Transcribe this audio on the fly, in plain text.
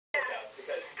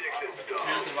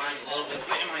time a little bit.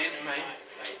 Am I in? Am I in?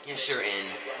 Yes, you're in.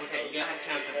 Okay, you're gonna have to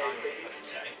turn up the volume,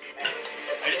 sorry.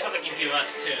 I just hope I can hear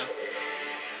us, too.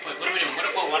 Wait, what are we doing?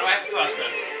 Why do I have the crossbow?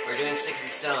 We're doing Sticks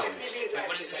and Stones. Wait,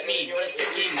 what does this mean? What does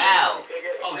this game mean? Ow!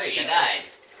 Oh, jeez. jeez. I died.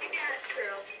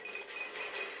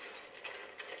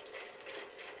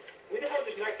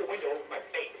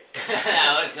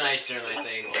 That was nice, Shirley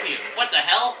thing. What the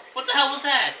hell? What the hell was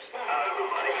that?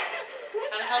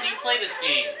 How the hell do you play this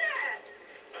game?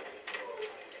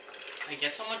 Did I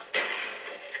get someone? I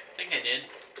think I did.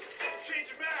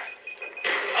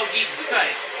 Oh, Jesus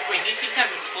Christ. Wait, these things have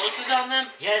explosives on them?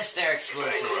 Yes, they're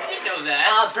explosive. I didn't know that.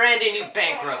 Ah, Brandon, you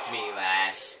bankrupt me, you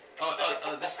ass.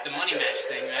 Oh, this is the money match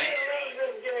thing, right?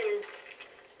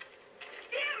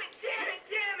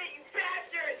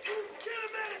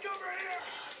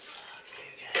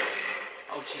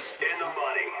 Oh, jeez.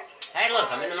 Hey,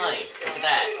 look, I'm in the money. Look at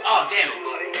that. Oh, damn it.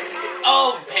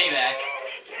 Oh, payback.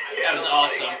 That was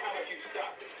awesome.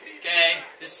 Okay,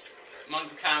 this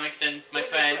Mungocomics and my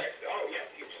friend.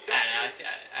 I don't know.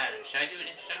 Should I do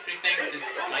an introductory thing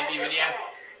since it might be a video?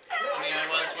 I don't know how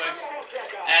well this works.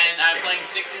 And I'm playing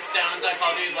Sticks and Stones on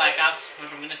Call of Duty Black Ops, which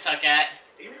I'm gonna suck at.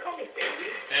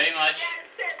 Very much.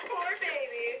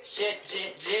 Shit.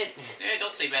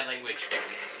 Don't say bad language.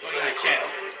 It's going on my channel.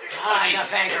 Ah, I got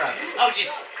bankrupt. Oh, jeez.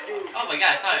 Oh my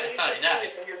god, I thought I died.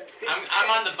 I'm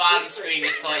on the bottom screen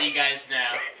just to let you guys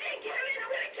know.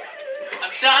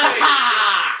 I'm sorry.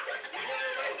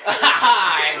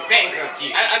 I bankrupt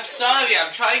you. I'm sorry.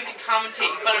 I'm trying to commentate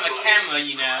in front of a camera,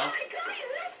 you know.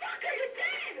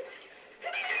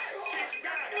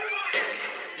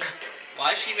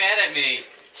 Why is she mad at me?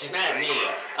 She's mad at me.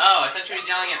 Oh, I thought she was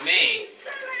yelling at me.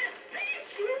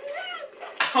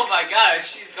 Oh my god,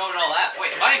 she's going all out.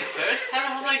 Wait, am I in first? How the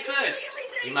hell am I in first?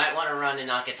 You might want to run and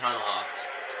not get tomahawked.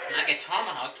 Not get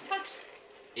tomahawked? What?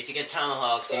 If you get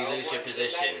tomahawked, you lose your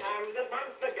position.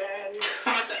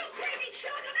 What the?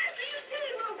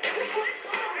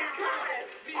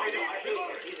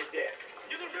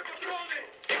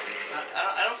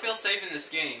 I don't feel safe in this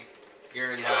game.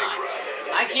 You're not.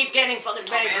 I keep getting fucking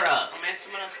bankrupt. Oh man,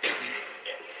 someone else beat me.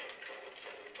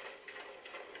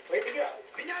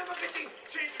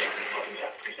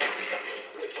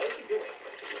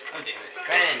 Oh damn it.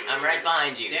 Brennan, I'm right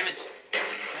behind you. Damn it. God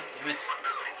damn it.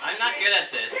 I'm not good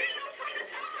at this.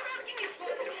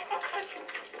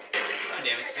 Oh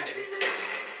damn it.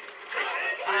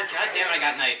 Ah, god damn it, I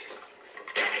got knifed.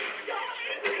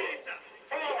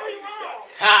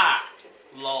 Ha!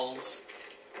 Lols.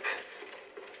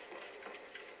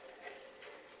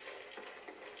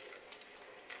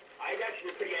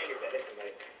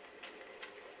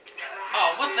 Oh,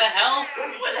 what the hell?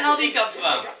 Where the hell did he come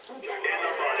from?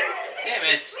 Damn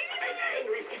it.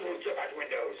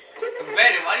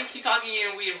 Brandon, why do you keep talking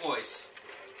in a weird voice?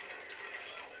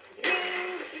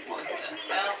 What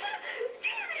the hell?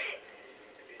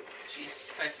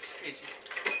 Jesus Christ, this is crazy.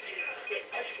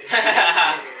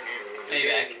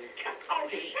 Payback.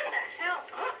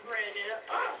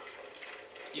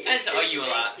 You guys argue a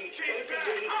lot.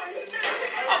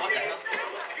 Oh, what the hell?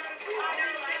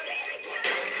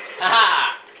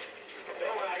 Haha!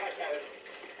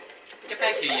 Get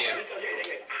back here, you.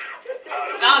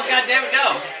 Oh, goddamn it, no!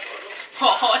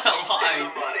 Oh, what a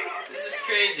lie. This is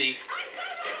crazy.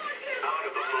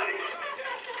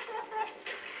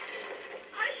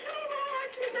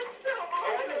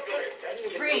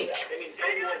 Freak!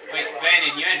 Wait,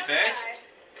 Brandon, you're in first?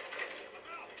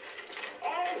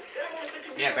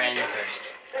 Yeah, Brandon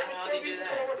first. How did you do that?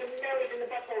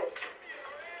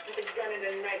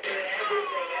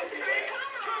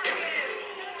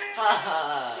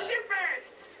 Fuck!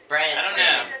 Brandon. I don't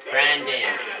know. Brandon.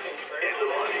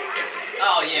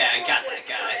 Oh, yeah, I got that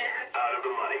guy.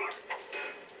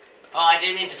 Oh, I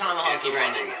didn't mean to tomahawk you,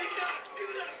 Brandon.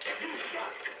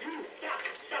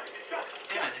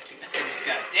 Damn it, I keep missing this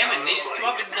guy. Damn it, they just come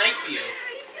up and knife you.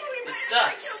 This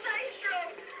sucks.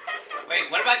 Wait,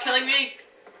 what about killing me?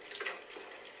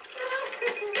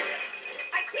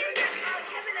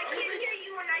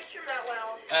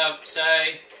 Oh,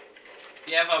 sorry.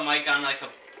 You have a mic on like a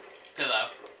pillow.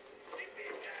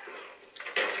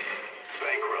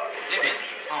 Damn it.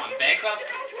 Oh, I'm bankrupt?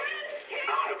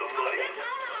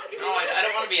 No, I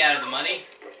don't want to be out of the money.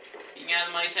 Being out of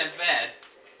the money sounds bad.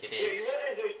 It is.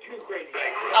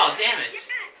 Oh, damn it.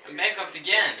 I'm bankrupt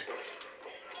again.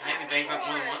 Can I be bankrupt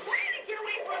more than once?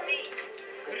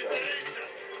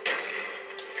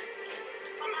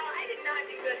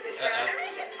 Uh-oh.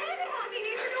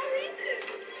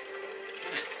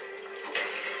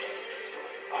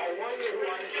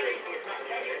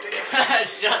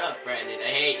 Shut up, Brandon. I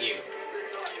hate you.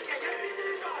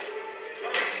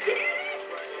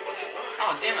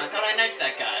 Oh, damn it, I thought I knifed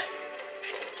that guy.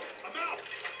 What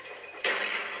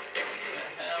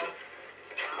the hell?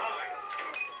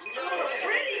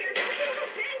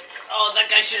 Oh,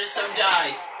 that guy should have so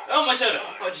died. Oh, my soda.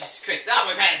 Oh, Jesus Christ. Ah,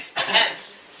 my pants. My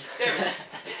pants. Damn it.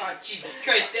 Oh, Jesus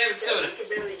Christ. Damn it, soda.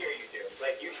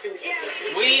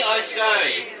 We are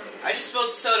sorry. I just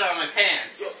spilled soda on my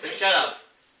pants. So shut up.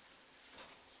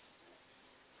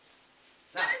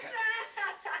 Oh, God.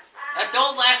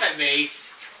 Don't laugh at me.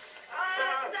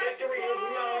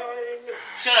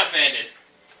 Shut up, Bandit.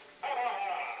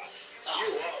 Oh.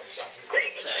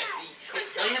 Sorry.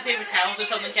 Don't you have paper towels or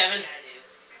something, Kevin?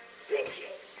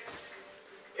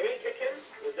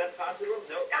 Was that possible?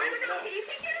 No.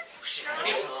 Shit,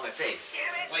 it's on my face.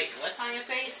 Wait, what's on your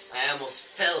face? I almost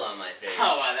fell on my face.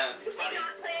 Oh, wow, that would be funny.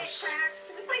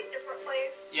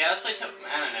 Yeah, let's play some.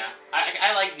 I don't know.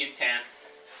 I like Nuketown.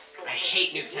 I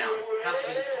hate Nuketown. How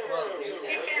can you love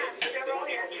Nuketown?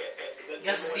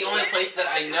 Because it's the only place that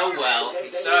I know well.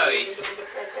 I'm sorry.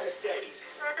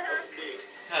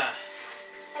 I'm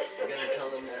gonna tell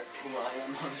them that I'm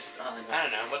almost on. I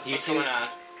don't know. What's going on?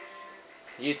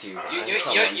 YouTube.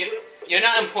 You're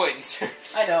not important.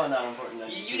 I know I'm not important.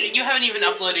 You haven't even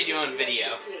uploaded your own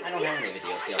video. I don't have any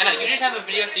videos to upload. I know, you just have a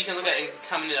video so you can look at and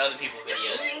comment at other people's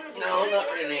videos. No, not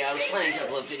really. I was planning to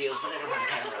upload videos, but I don't have a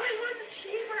camera.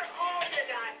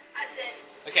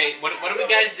 Okay, what are we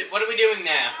guys what are we doing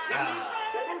now?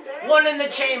 One in the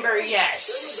chamber,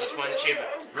 yes! What's one in the chamber?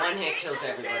 One hit kills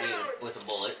everybody with a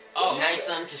bullet. Oh. Knife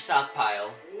them to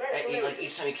stockpile. Like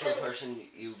each time you kill a person,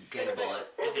 you get a bullet.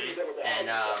 And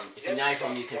if you knife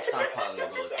them, you can stockpile your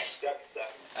bullets.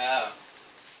 Oh.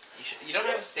 You don't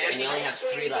have a stand and for you only this? have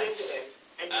 3 lives.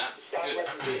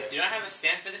 Good. You don't have a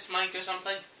stand for this mic or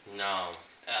something? No.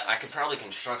 I could probably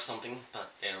construct something, but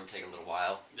it'll take a little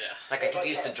while. Yeah. Like I could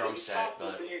use the drum set,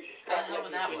 but How the hell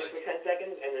would that work? 10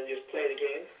 seconds and then just play the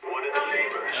game.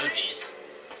 Oh jeez.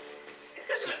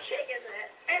 So,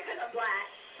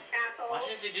 why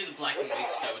shouldn't they do the black and white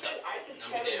stuff with the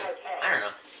number do? I don't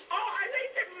know.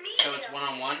 So it's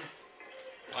one-on-one?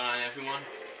 One on everyone?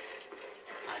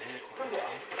 I didn't quit.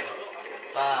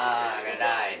 Fuck, I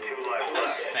died. That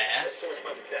was fast.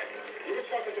 You were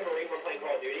talking to Marine when playing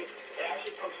Call of Duty. It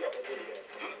actually pumps you up with video.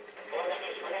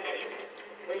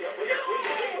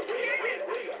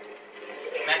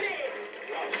 Back.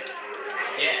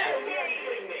 Yeah.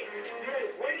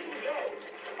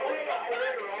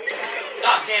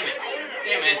 Oh, damn it.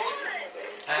 Damn it.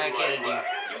 I can't do.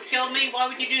 You killed me? Why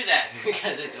would you do that?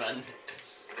 Because it's fun.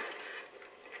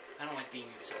 I don't like being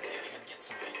somebody. I gotta get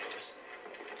somebody yours.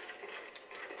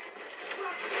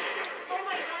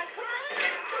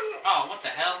 Oh, what the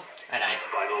hell? I died.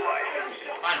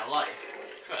 Final life.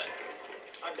 Good.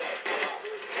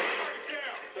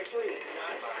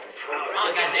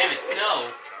 Oh, god damn it. No.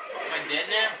 Am I dead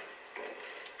now?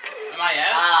 Am I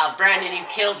out? Ah, Brandon, you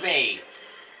killed me.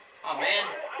 Oh, man.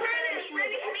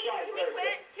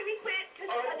 Can we quit?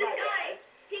 Because this guy,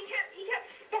 he kept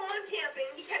spawn camping.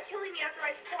 He kept killing me after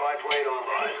I spawned.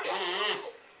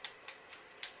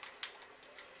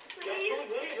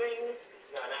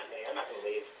 No, not me. I'm not gonna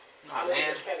leave. Oh,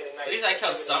 man. At least I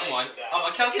killed someone. Oh,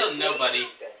 Raquel killed nobody.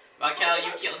 Raquel,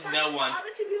 you killed no one.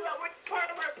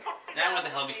 Now what the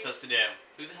hell are we supposed to do?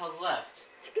 Who the hell's left?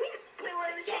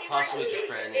 Possibly just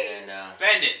Brandon and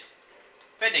Brandon!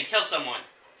 Brandon, kill someone!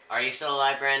 Are you still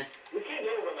alive, Brandon? We can't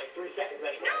get over in like 3 seconds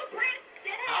anyway.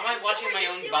 How am I watching my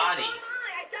own body?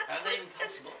 How is that even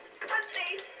possible?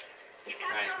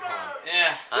 Alright, hold on.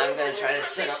 Yeah. I'm gonna try to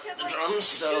set up the drums,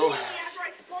 so...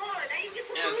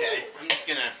 Okay, I'm just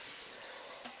gonna...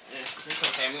 It's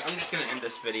okay, I'm just gonna end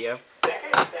this video.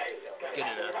 Good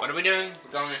enough. What are we doing?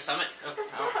 We're going to Summit? Oh,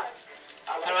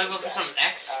 how do I go for Summit?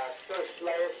 X?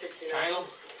 Triangle?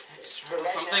 X,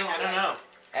 triangle, something? I don't know.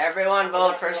 Everyone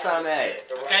vote for Summit.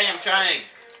 Okay, I'm trying.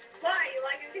 Why? You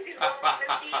like it because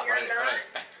Right,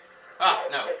 back. Oh,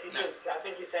 no. I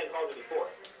think he's saying Call of Duty 4.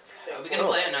 Are we gonna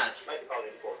play or not? Might be Call of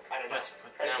Duty 4. I don't know. What?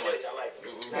 Now what?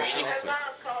 Waiting?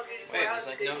 Wait, there's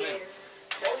like no way.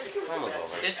 Almost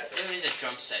over. There is a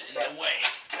drum set in the way.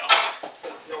 Oh.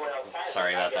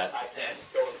 Sorry about that. Yeah.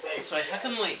 So how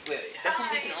come how come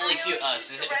they can only hear us?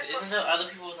 Isn't there other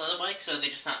people with other mics, or are they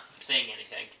just not saying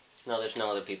anything? No, there's no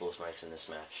other people's mics in this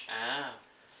match. Ah.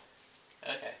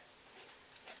 Okay.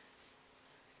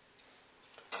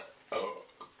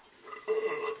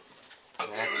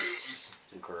 That's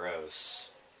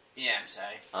gross. Yeah, I'm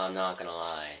sorry. I'm not gonna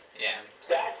lie. Yeah, I'm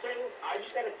sorry. I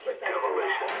just gotta click that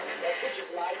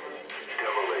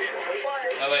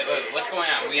Oh, wait, what's going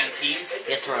on? Are we on teams?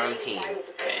 Yes, we're on a team.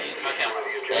 Hey, fuck out.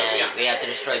 And we have to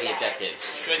destroy the objectives.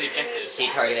 Destroy the objectives. See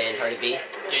target A and target B? Yeah,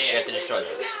 We have to destroy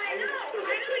those.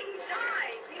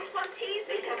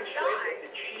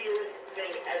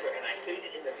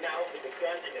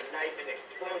 guns and a knife and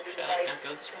explosive Should I device. not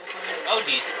go this way? Oh,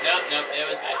 geez. Nope, nope, it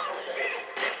was bad.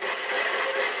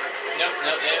 Nope,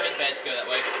 nope, it was bad to go that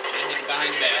way. Should have hit it behind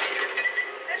the back.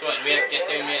 So what, do we have to get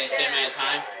there in the same amount of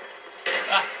time?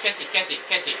 Ah, Kitsy, Kitsy,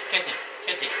 Kitsy, Kitsy,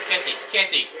 Kitsy, Kitsy,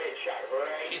 Kitsy. Great shot,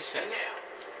 right? Jesus Christ. Now.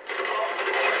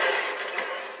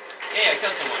 Yeah, I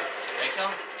killed someone. Did I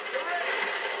kill him?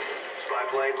 Spy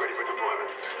plane ready for deployment.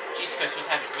 Jesus Christ,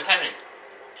 what's happening? What's happening?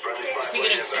 Friendly Is this spy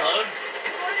thing gonna plane explode?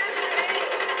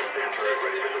 Stand turret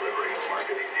ready for delivery. Mark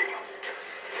it easy.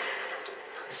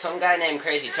 Some guy named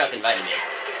Crazy Chuck invited me.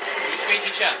 Who's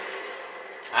Crazy Chuck?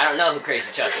 I don't know who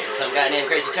Crazy Chuck is. Some guy named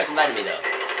Crazy Chuck invited me though.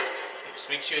 Just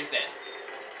make sure he's dead.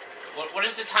 What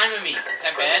does the timer mean? Is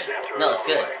that bad? No, it's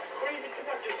good.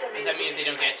 Does that mean if they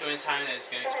don't get to it in time that it's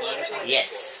gonna explode or something?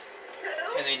 Yes.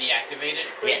 Can they deactivate it?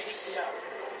 Yes.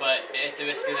 But at the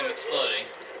risk of them exploding.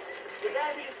 The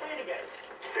guy we just played against.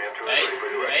 Stand turret Right? ready for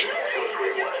delivery. Right? Show us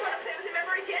where you want it.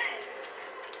 Remember again.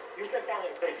 You kept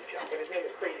calling him Crazy Chuck, but his name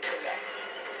is Crazy Chuck.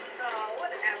 Oh,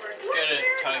 whatever. Let's go to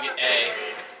target A.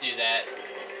 Let's do that.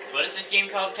 What is this game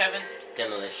called, Kevin?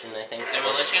 Demolition, I think.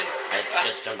 Demolition? I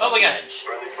just jumped Oh off my the God. edge.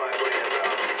 Friendly spy plane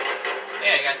inbound.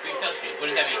 Yeah, I got 3 kill streak. What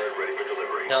does that mean? Turret ready for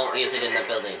delivery. Don't use it in the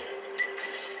building.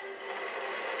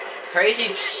 Crazy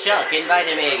Chuck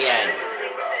invited me again.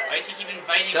 Why does he keep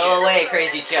inviting Go you? away,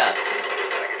 Crazy Chuck.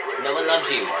 No one loves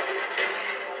you. Oh,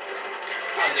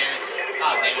 damn it.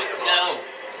 Oh, damn it. No.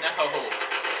 No.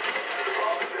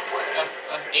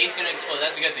 A's gonna explode.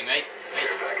 That's a good thing, right? Right?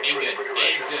 A good. A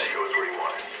good. Show us where you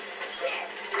want it.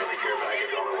 Friendly care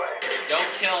package on the way.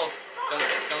 Don't kill.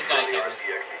 Don't die, Kevin.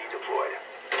 RTXE deployed.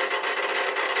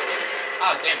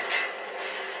 Oh, damn it.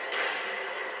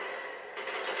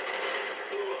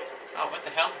 Oh, what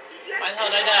the hell? Why the hell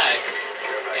did I die?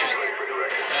 Care Damn package it. ready for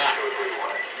direction. Ah. Show us where you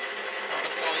want it. Oh,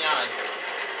 what's going on?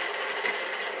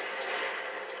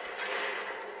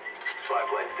 Spy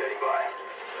plane standing by.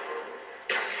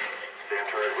 Stand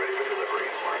turret ready for delivery.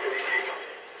 Mark it easy.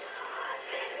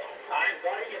 I'm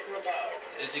guarding it from above.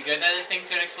 Is it good that the thing's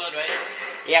gonna explode, right?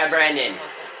 Yeah, Brandon.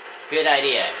 Good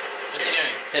idea. What's he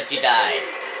doing? Except you died.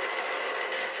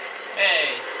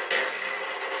 Hey!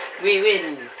 We win.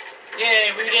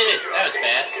 Yay, we did it! That was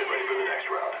fast. Get ready for the next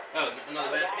round. Oh,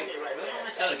 another red. Hey, where did my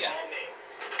soda go? Over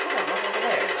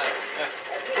there.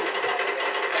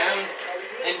 Round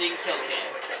ending kill cam.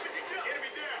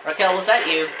 Raquel, was that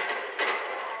you?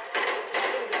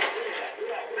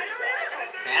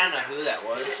 I don't know who that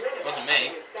was. It wasn't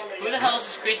me. Who the hell is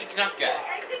this crazy Canuck guy?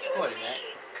 It's recording, right?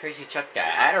 Crazy Chuck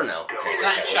guy. I don't know. It's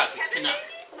not Chuck, it's Canuck.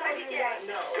 Defend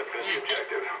the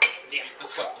objective. Damn,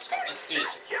 let's go, let's do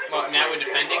this. Well, now we're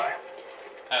defending?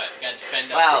 Gotta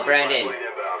defend up. Wow, Brandon. Plane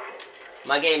inbound.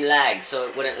 My game lagged, so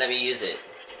it wouldn't let me use it.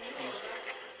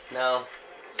 No.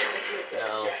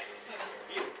 No.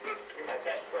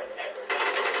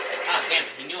 Ah, damn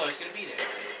it, he knew I was gonna be there.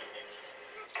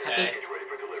 Okay. Package ready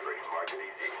for delivery. Mark it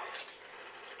easy.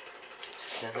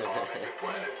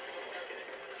 Planet.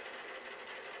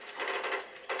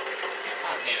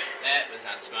 Ah, damn it, that was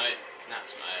not smart. Not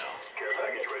smart at all. Care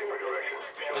package ready for direction.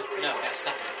 Oh, no, gotta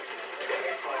stop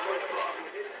him.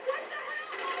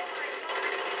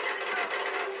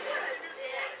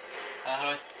 How do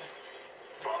I...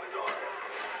 Bomb is on.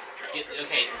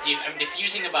 Okay, I'm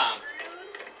defusing a bomb.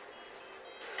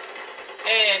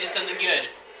 Hey, I did something good.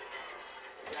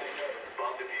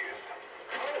 Bomb defused.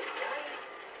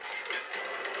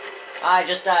 I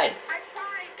just died.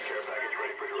 Care package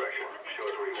ready for direction. Show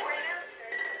us where you want it.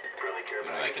 Friendly care You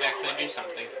know, I package. could actually do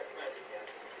something.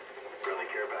 Friendly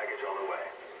care package on the way.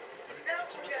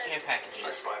 What's up with the care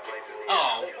packages? Spy planes in the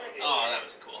Oh, that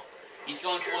was cool. He's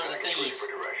going for one of the Package ready thingies. for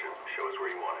direction. Show us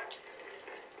where you want it.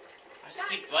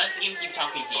 Why does the game keep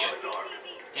talking to you? Bomb is armed.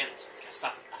 Damn it. Gotta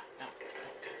stop. Ah, no.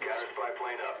 Got a spy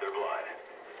plane up. They're blind.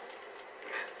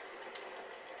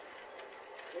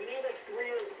 We need like 3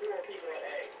 or 4 people at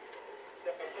A.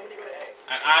 Somebody go to A.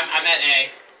 I'm at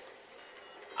A.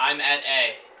 I'm at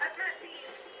A.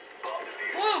 Bomb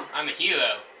defused. Woo! I'm a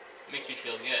hero. Makes me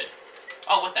feel good.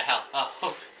 Oh, what the hell? Oh,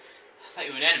 I thought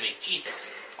you were an enemy.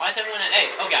 Jesus. Why is everyone at A?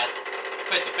 Oh god.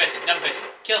 Person, dumb person.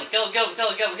 Kill him.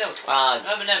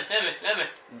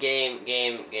 Game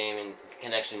and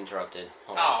connection interrupted.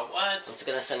 Hold on. Oh, what? I'm just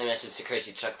gonna send a message to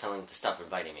Crazy Chuck telling him to stop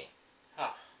inviting me.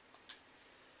 Oh.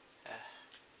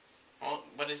 Well,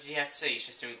 what does he have to say? He's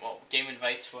just doing, well, game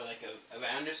invites for like a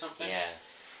round or something?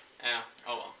 Yeah.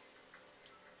 Oh well.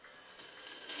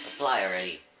 Fly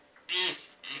already. Mm.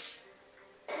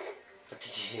 What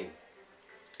did you do?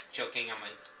 Choking on my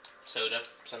soda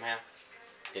somehow.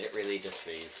 Did it really just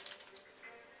freeze?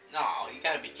 No, you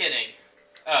gotta be kidding.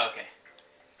 Oh, okay.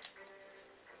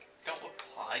 Don't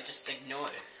reply, just ignore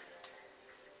it.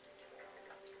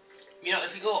 You know,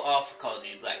 if you go off of Call of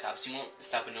Duty Black Ops, he won't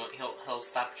stop he'll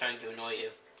stop trying to annoy you.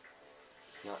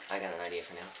 You know what? I got an idea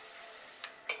for now.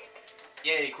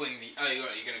 Yeah, you're quitting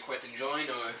you're gonna quit and join,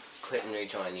 or? Quit and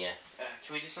rejoin, yeah.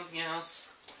 Can we do something else?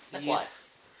 Like what?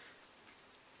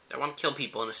 I want to kill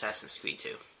people in Assassin's Creed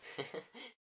 2.